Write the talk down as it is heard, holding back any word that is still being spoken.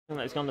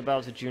He's gone to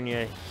Bowser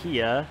Jr.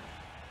 here.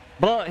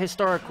 But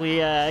historically,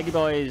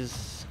 Eggyboi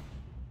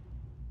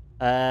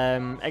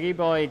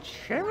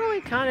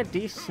generally kind of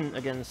decent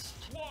against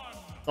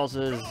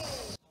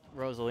Stozzah's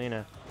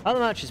Rosalina. How the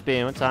match has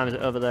been? What time is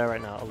it over there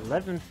right now?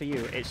 11 for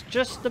you. It's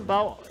just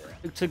about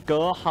to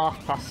go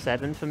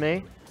 7:30 for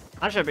me.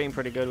 Actually, been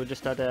pretty good. We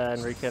just had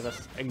Enrique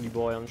vs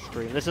Eggyboi on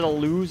stream. This is a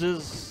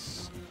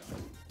losers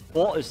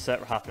quarters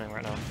set happening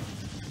right now.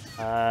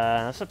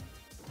 That's a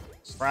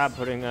grab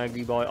putting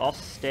Eggyboi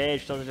off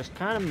stage, so they're just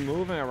kind of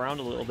moving around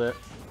a little bit.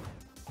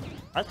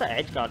 That's the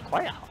edge guard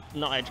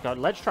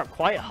ledge trap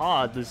quite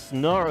hard. There's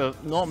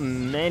not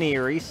many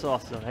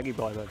resources on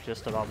Eggyboi, but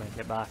just about make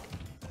it back.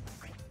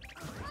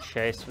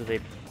 Chase with the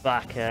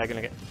back air,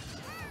 gonna get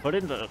put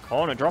into the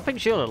corner. Dropping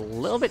shield a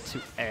little bit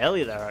too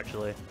early there,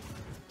 actually.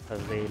 As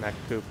the Mecha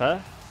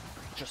Koopa.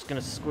 Just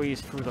gonna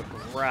squeeze through the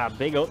grab.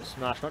 Big up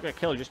smash. Not gonna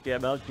kill just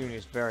yet. Bowser Jr.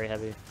 is very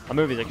heavy. Our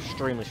move is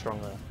extremely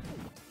strong there.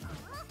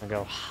 And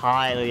go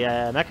highly.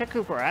 Mecha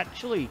Koopa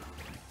actually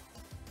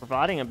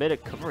providing a bit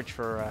of coverage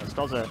for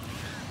Stozzah.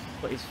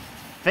 But he's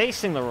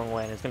facing the wrong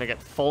way and he's gonna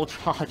get full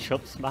charge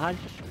up smash.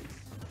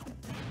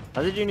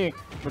 Bowser Jr.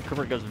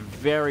 recovery goes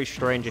very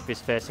strange if he's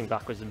facing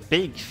backwards. A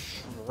big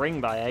string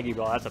by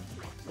Eggyboi. That's a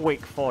quick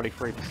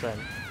 43%.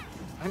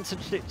 I haven't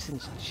touched it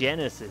since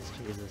Genesis,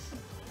 Jesus.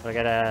 I'm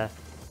gonna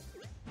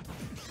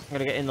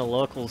get in the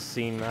local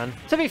scene, man.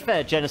 To be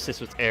fair, Genesis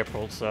was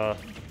April, so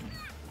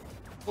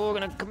we're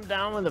gonna come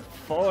down with the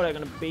forward. They're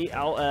gonna beat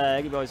out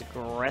Eggyboi's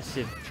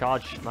aggressive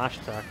charge smash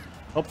attack.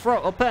 Up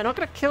front, up there, not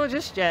gonna kill it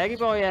just yet.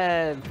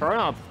 Eggyboi throwing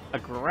out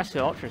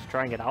aggressive options to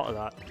try and get out of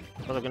that.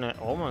 So they're gonna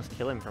almost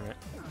kill him from it.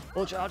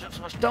 Full charge up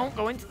smash, don't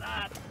go into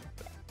that!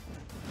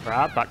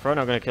 Grab, back throw,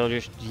 not gonna kill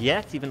just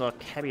yet, even though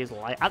Kebby is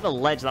light. At the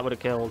ledge, that would have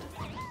killed.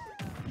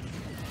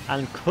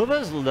 And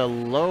covers the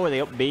low of the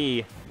up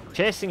B,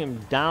 chasing him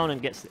down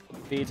and gets the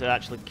up B to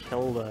actually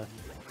kill the...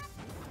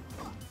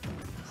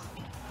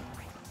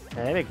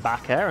 Okay, big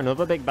back air,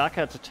 another big back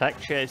air to tech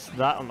chase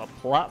that on the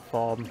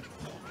platform.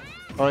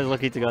 Always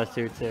lucky to go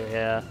 2-2,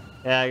 yeah.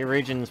 Yeah, your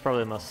region's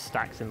probably the most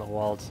stacks in the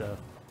world, so...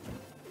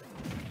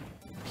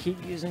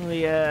 Keep using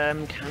the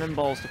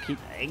cannonballs to keep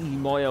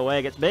Eggyboi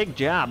away. Gets big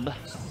jab.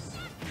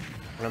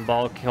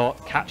 Cannonball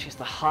catches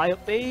the high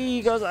up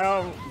B, goes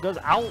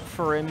out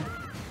for him.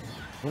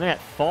 Gonna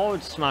get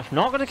forward smash.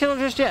 Not gonna kill him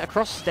just yet.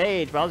 Across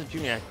stage, Bowser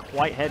Jr.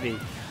 quite heavy.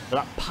 But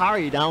that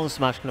parry down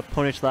smash gonna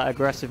punish that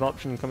aggressive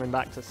option coming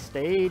back to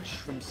stage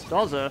from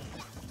Stozzah.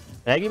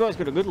 Eggyboi's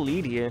got a good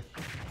lead here.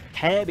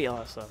 Kebby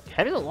also.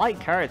 Kebby's a light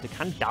character,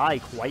 can die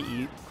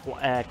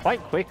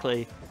quite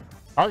quickly.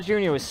 Bowser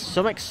Jr. with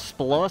some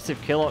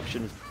explosive kill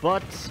options,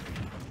 but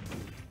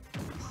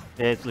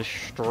is the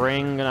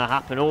string gonna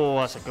happen? Oh,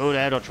 that's a good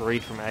air dodge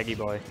read from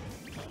Eggyboi.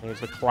 There's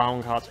the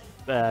clown card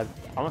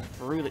I'm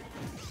through the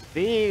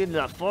feed.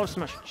 That forward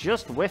smash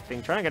just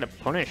whiffing, trying to get a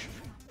punish.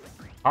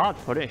 Hard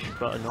punish,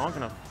 but not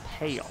gonna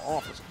pay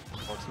off as a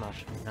forward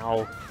smash.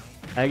 Now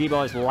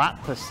Eggyboi's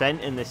lap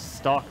percent in this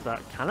stock.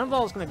 That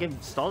cannonball's gonna give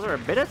Stozzah a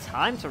bit of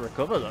time to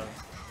recover though.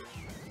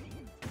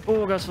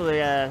 Oh, goes for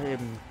the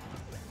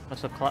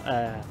that's a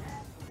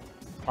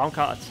clown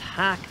cart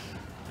attack,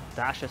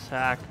 dash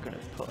attack. Gonna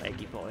put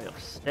Eggyboi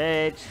off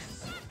stage.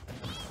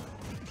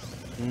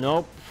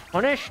 Nope.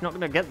 Punish. Not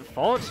gonna get the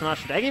forward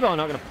smash. Eggyboi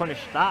not gonna punish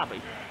that, but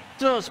he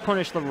does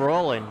punish the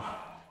rolling.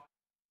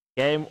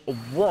 Game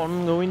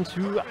 1 going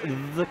to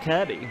the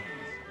Kirby.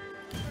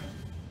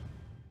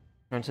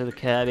 Going to the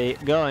Kirby.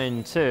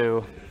 Going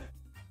to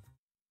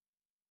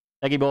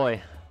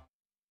Eggyboi.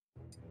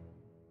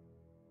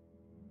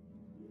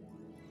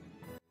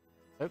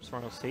 Oops,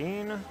 wrong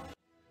scene.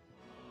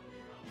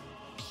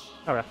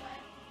 Okay.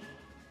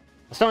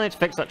 I still need to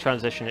fix that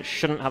transition. It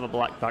shouldn't have a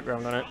black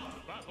background on it.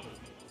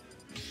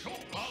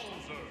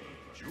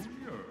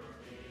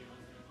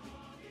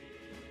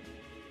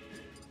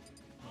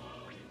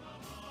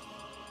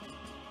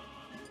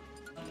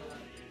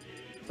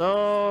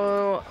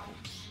 So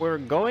we're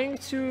going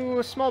to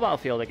a small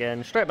battlefield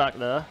again, straight back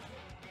there.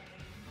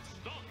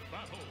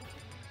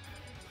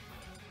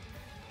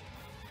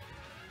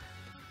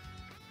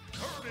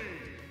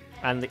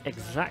 And the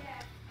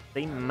exact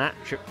same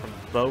matchup from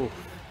both.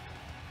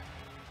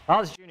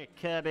 Bowser Jr.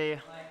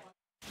 Kirby.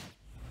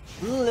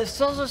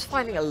 Stozzah's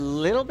fighting a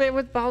little bit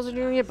with Bowser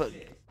Jr., but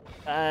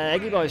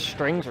Eggyboi's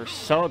strings are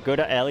so good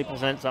at early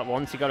percents that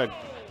once he got a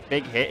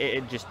big hit,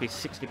 it'd just be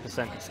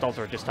 60%.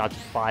 Stozzah just had to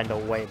find a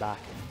way back.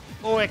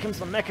 Oh, here comes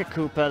the Mecha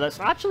Koopa. That's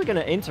actually going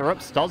to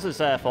interrupt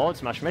Stozzah's forward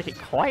smash, make it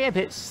quite a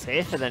bit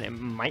safer than it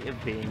might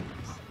have been.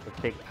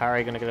 The big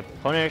parry going to get a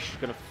punish.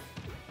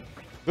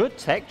 Good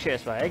tech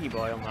chase by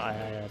Eggyboi on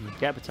that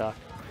jab attack.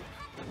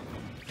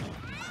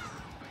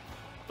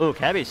 Oh,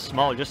 Kebby's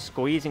small, just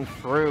squeezing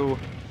through.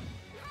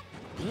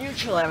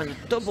 Neutral air and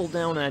double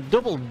down there,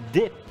 double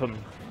dip.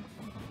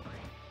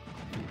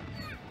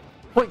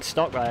 Quick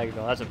stock by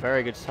Eggyboi. That's a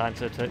very good time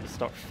to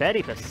stock.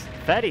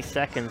 30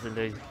 seconds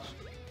into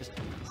just,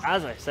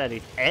 as I said,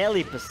 his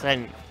early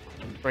percent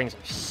brings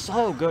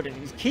so good and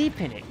he's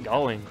keeping it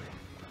going.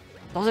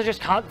 Stozzah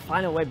just can't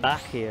find a way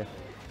back here.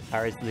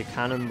 Parries the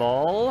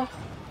cannonball.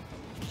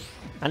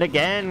 And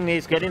again,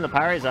 he's getting the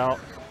parries out.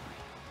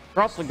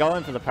 Probably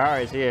going for the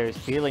parries here. He's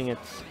feeling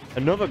it's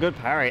another good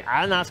parry.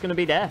 And that's going to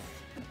be death.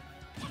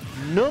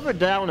 Another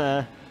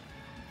downer.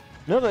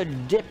 Another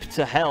dip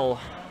to hell.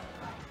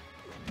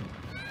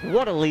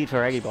 What a lead for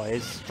Eggyboi.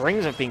 His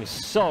strings have been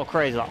so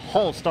crazy. That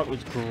whole stock was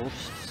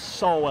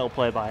so well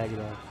played by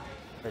Eggyboi.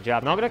 Good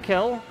job. Not going to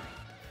kill.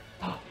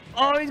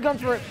 Oh, he's gone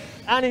for it.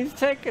 And he's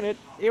taken it.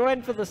 He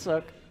went for the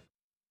suck.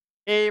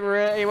 He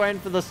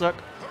went for the suck.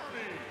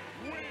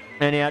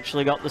 And he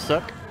actually got the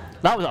suck.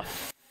 That was a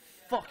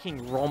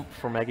fucking romp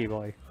from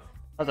Eggyboi.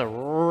 That was a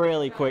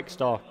really quick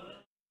stock.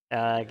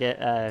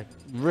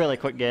 Really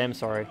quick game,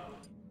 sorry.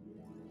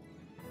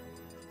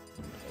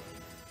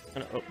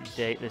 I'm gonna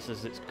update this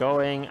as it's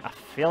going. I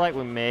feel like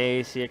we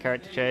may see a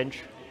character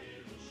change.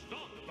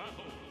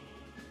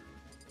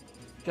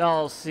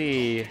 Shall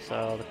see.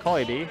 So the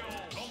Koibi.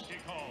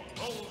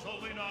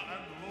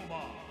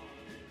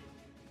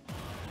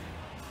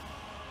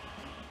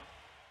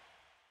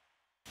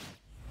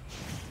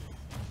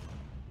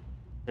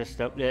 Just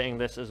updating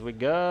this as we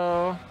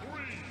go.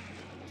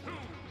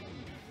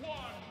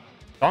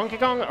 Donkey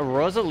Kong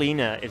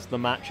Rosalina is the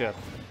matchup.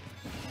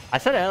 I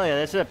said earlier,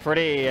 this is a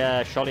pretty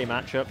shoddy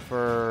matchup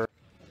for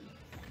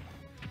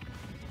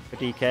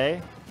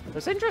DK.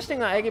 It's interesting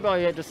that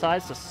Eggyboi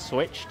decides to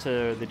switch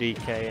to the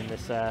DK in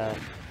this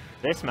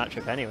this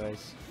matchup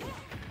anyways.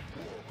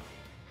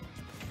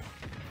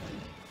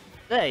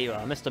 There you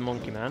are, Mr.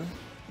 Monkey Man.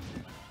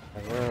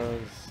 There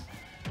was...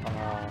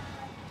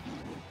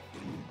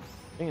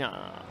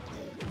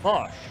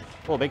 Gosh.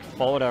 Oh, big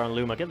forward air on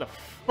Luma. Get the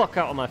fuck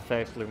out of my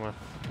face, Luma.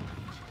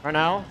 Right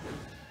now,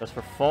 just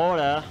for forward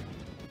air.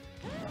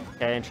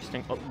 Okay,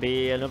 interesting. Up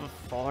B, another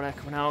forward air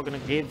coming out. Gonna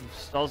give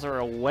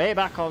Stozzah way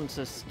back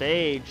onto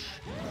stage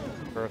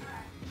for a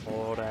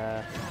forward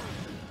air.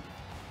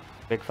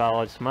 Big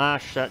forward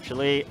smash,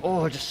 actually.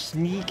 Oh, just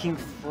sneaking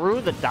through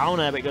the down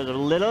air, but it goes a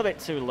little bit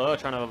too low,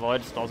 trying to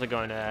avoid Stozzah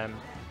going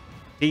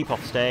deep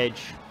off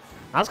stage.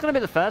 That's gonna be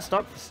the first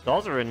stock for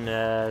Stozzah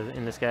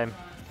in this game.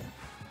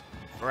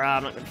 Right,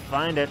 I'm not gonna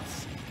find it.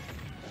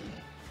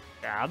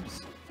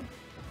 Jabs.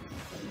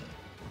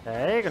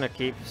 Okay, gonna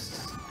keep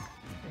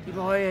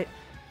Eggyboi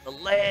the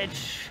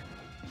ledge.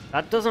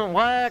 That doesn't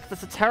work.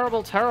 That's a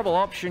terrible, terrible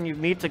option. You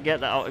need to get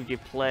that out of your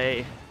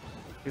play.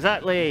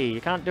 Exactly. You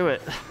can't do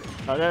it.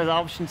 That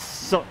option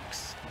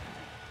sucks.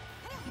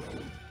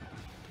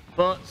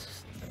 But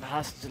it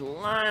has to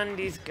land.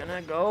 He's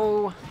gonna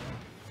go.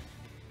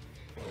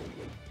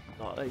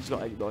 Oh, he's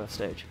got Eggyboi off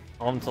stage.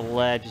 Onto the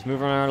ledge. He's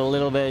moving around a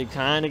little bit. He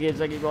kind of gives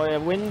Eggyboi a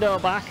window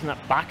back, and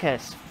that back air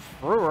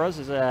through us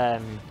is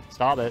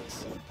star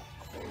bits.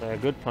 So a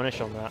good punish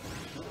on that.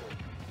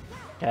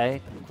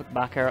 Okay, quick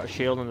back air out of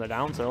shield and the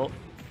down tilt.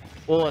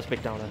 Oh, that's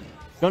big downer.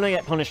 Gonna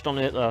get punished on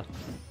it though.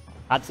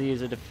 Had to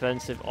use a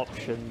defensive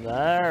option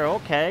there.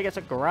 Okay, gets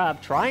a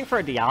grab. Trying for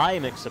a DI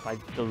mix-up, I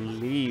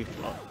believe.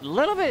 A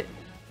little bit.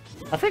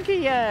 I think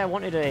he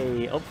wanted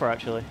a up for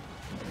actually.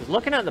 He's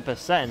looking at the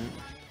percent.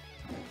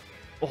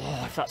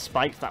 Oh, if that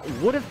spikes, that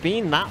would have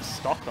been that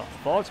stock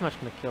off. Forward smash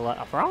gonna kill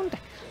that. Around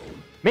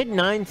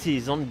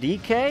mid-90s on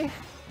DK.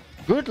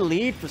 Good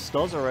lead for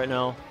Stozzah right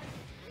now.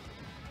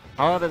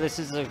 However, this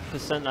is a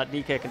percent that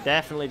DK can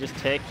definitely just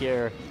take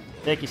your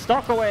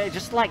stock away,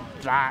 just like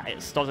that.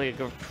 It's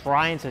Stozzah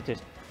trying to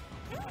just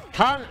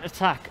can't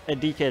attack a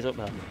DK's up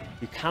there.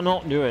 You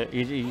cannot do it.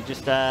 You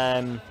just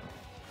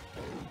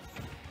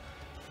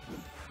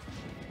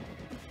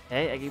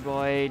Hey,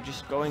 Eggyboi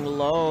just going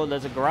low.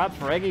 There's a grab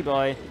for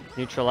Eggyboi.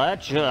 Neutral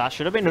edge. That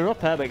should have been an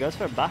up air, but it goes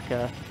for a back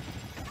air.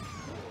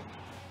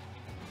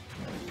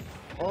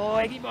 Oh,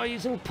 Eggyboi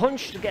using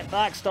punch to get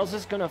back.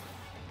 Stozzah's gonna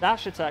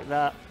dash attack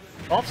that.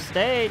 Off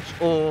stage.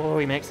 Oh,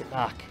 he makes it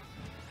back.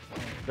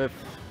 The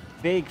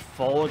big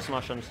forward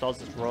smash on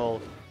Stozzah's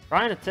roll.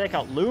 Trying to take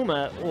out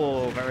Luma.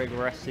 Oh, very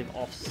aggressive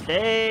off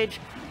stage.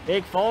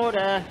 Big forward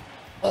air.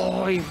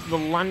 Oh, the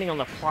landing on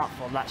the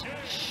platform. That's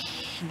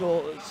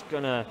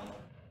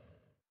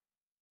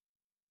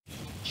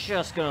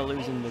just gonna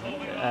lose in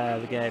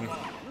the game.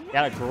 He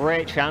had a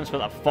great chance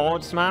with that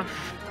forward smash.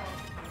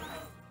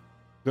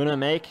 Gonna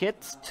make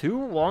it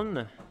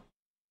 2-1.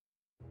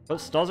 Put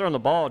Stozzah on the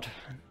board.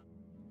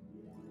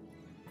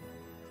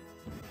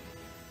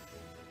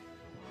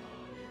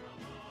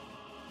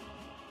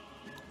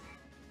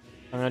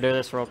 I'm gonna do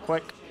this real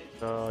quick.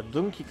 So,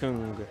 Donkey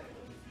Kong.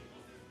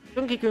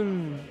 Donkey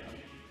Kong!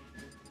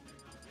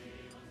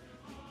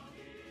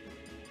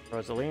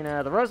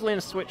 Rosalina. The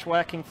Rosalina switch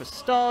working for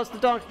Stars. The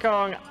Donkey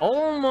Kong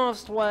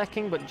almost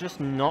working, but just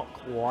not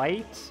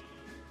quite.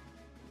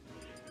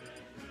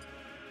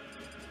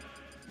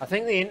 I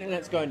think the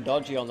internet's going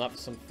dodgy on that for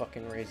some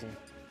fucking reason.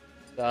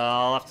 So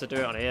I'll have to do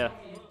it on here.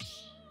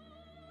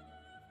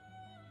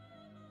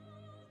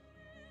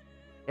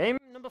 Game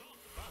number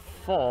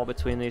 4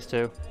 between these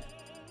two.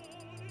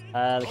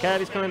 The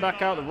Kirby's coming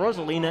back out. The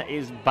Rosalina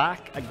is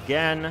back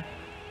again.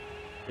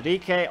 The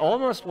DK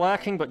almost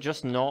working, but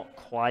just not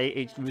quite.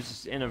 It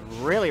was in a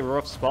really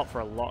rough spot for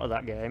a lot of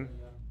that game.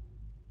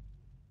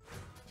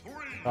 3,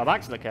 Well,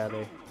 back to the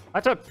Kirby.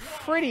 That's a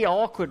pretty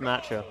awkward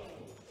matchup.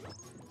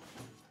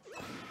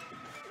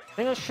 I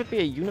think there should be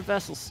a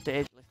universal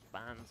stage with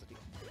bands.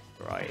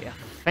 Right, I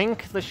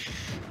think there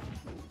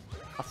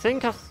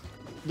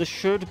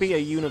should be a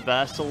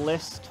universal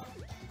list.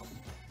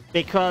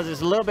 Because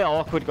it's a little bit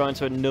awkward going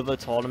to another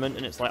tournament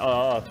and it's like,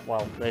 oh,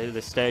 well,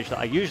 the stage that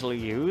I usually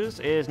use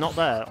is not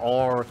there.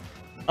 Or,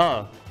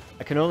 oh,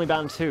 I can only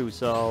ban 2,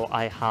 so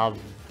I have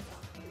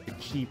to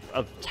keep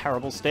a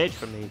terrible stage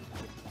for me.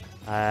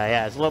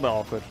 Yeah, it's a little bit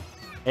awkward.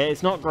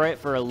 It's not great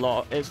for a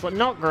lot. It's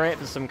not great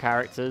for some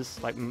characters.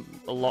 Like,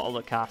 a lot of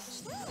the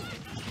cast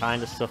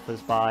kind of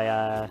suffers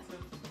by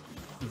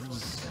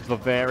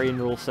Bavarian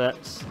rule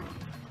sets.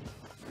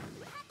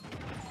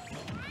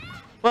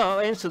 Well,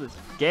 into the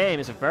game,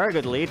 it's a very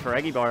good lead for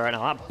Eggyboi right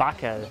now. That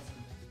back air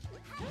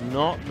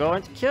not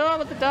going to kill him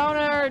with the down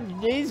air.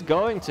 He's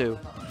going to.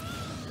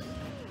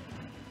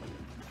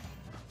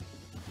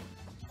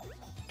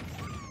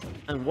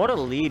 And what a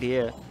lead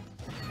here.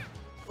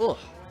 Ugh.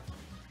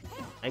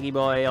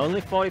 Eggyboi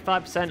only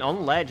 45%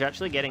 on ledge,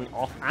 actually getting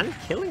off and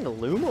killing the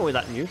Luma with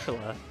that neutral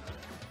air.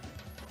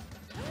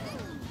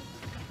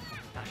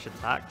 Dash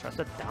attack, tries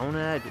to down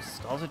air.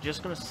 Stozzah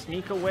just going to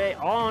sneak away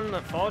on.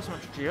 The forward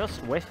smash just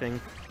whiffing.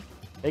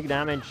 Big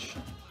damage.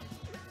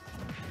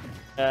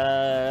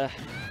 Grab.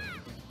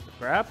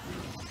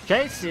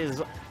 Chase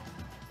is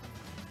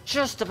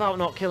just about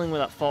not killing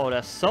with that forward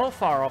air. So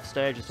far off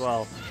stage as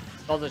well.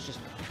 Stozzah's just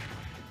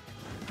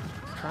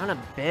trying to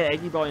bait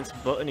Eggyboi into the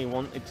button he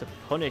wanted to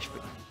punish,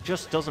 but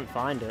just doesn't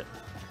find it.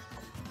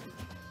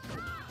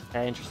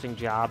 Okay, interesting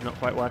jab, not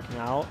quite working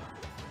out.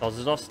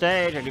 Stozzah's off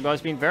stage.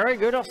 Eggyboi's been very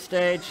good off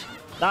stage.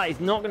 That is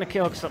not going to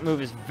kill because that move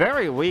is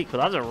very weak, but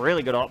that's a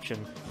really good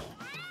option.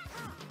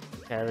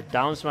 Okay, the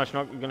down smash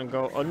not going to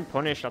go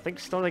unpunished. I think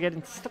Stozzah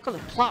getting stuck on the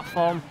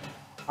platform.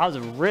 That was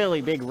a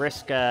really big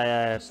risk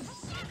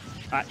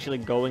actually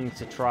going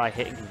to try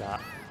hitting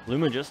that.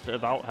 Luma just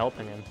about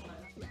helping him.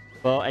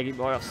 But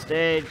Eggyboi off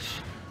stage.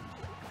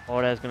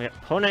 Order's going to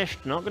get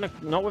punished.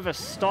 Not with a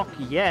stock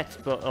yet,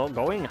 but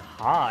going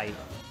high.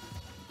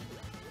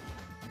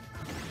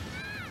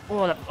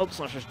 Oh, that up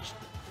smash is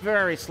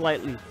very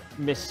slightly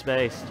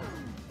misspaced.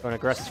 Going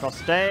aggressive off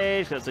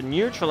stage. There's a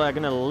neutral air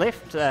going to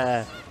lift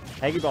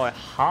Eggyboi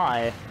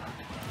high.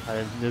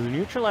 The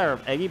neutral air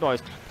of Eggyboi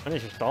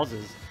finishes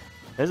Stozzah's.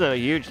 There's a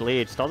huge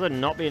lead. Stozzah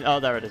not being... Oh,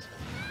 there it is.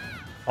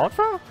 Odd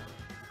throw?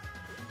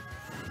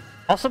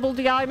 Possible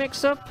DI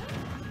mix-up?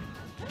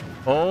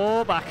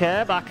 Oh, back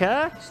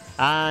air.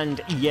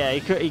 And yeah,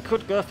 he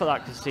could go for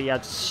that because he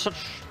had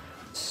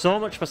so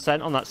much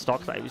percent on that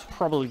stock that he was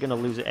probably going to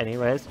lose it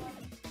anyways.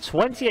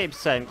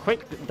 28%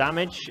 quick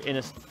damage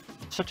in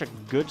such a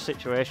good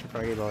situation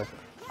for Eggyboi.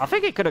 I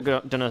think he could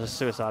have done a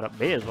suicide up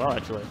B as well,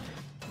 actually.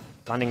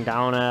 Landing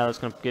down air, that's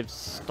going to give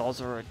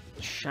Stozzah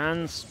a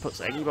chance, puts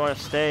Eggyboi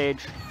off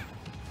stage.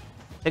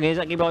 Thing is,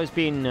 Eggyboi's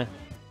been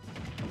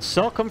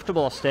so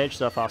comfortable off stage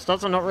so far.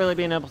 Stozzah not really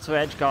being able to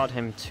edge guard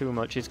him too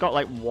much. He's got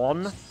like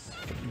one.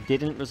 It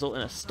didn't result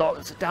in a stock.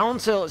 It's a down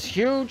tilt. It's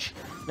huge.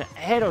 The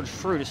air dodge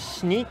through to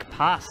sneak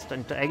past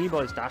into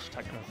Eggyboi's dash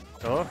attack.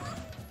 Go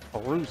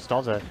through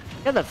Stozzah.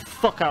 Get the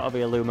fuck out of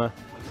here, Luma.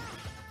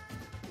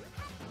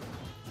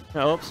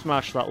 No, up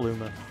smash that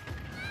Luma.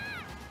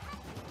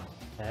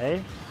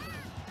 Okay.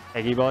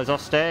 Eggyboi's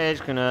off stage.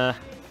 Gonna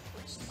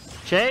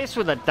chase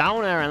with a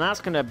down air, and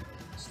that's gonna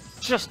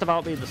just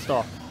about be the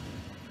stock.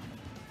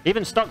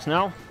 Even stocks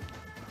now.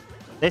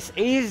 This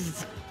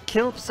is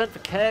kill percent for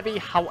Kirby,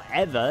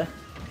 however,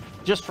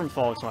 just from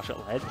forward smash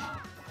at ledge.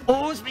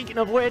 Oh, speaking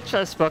of which,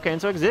 I spoke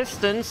into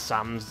existence.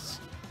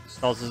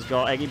 Stozzah's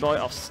got Eggyboi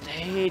off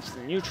stage.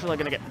 The neutral are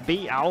going to get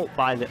beat out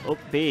by the up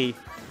B.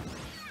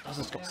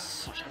 Stozzah's got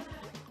such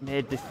a...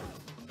 made this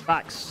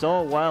back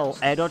so well.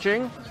 Air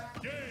dodging.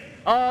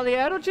 Oh, the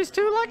air dodge is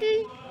too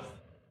lucky.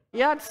 He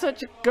had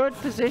such a good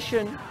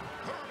position,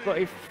 but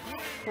he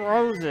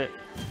froze it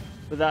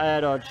with that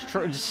air dodge.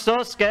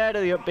 So scared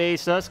of the up B,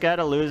 so scared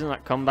of losing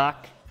that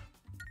comeback.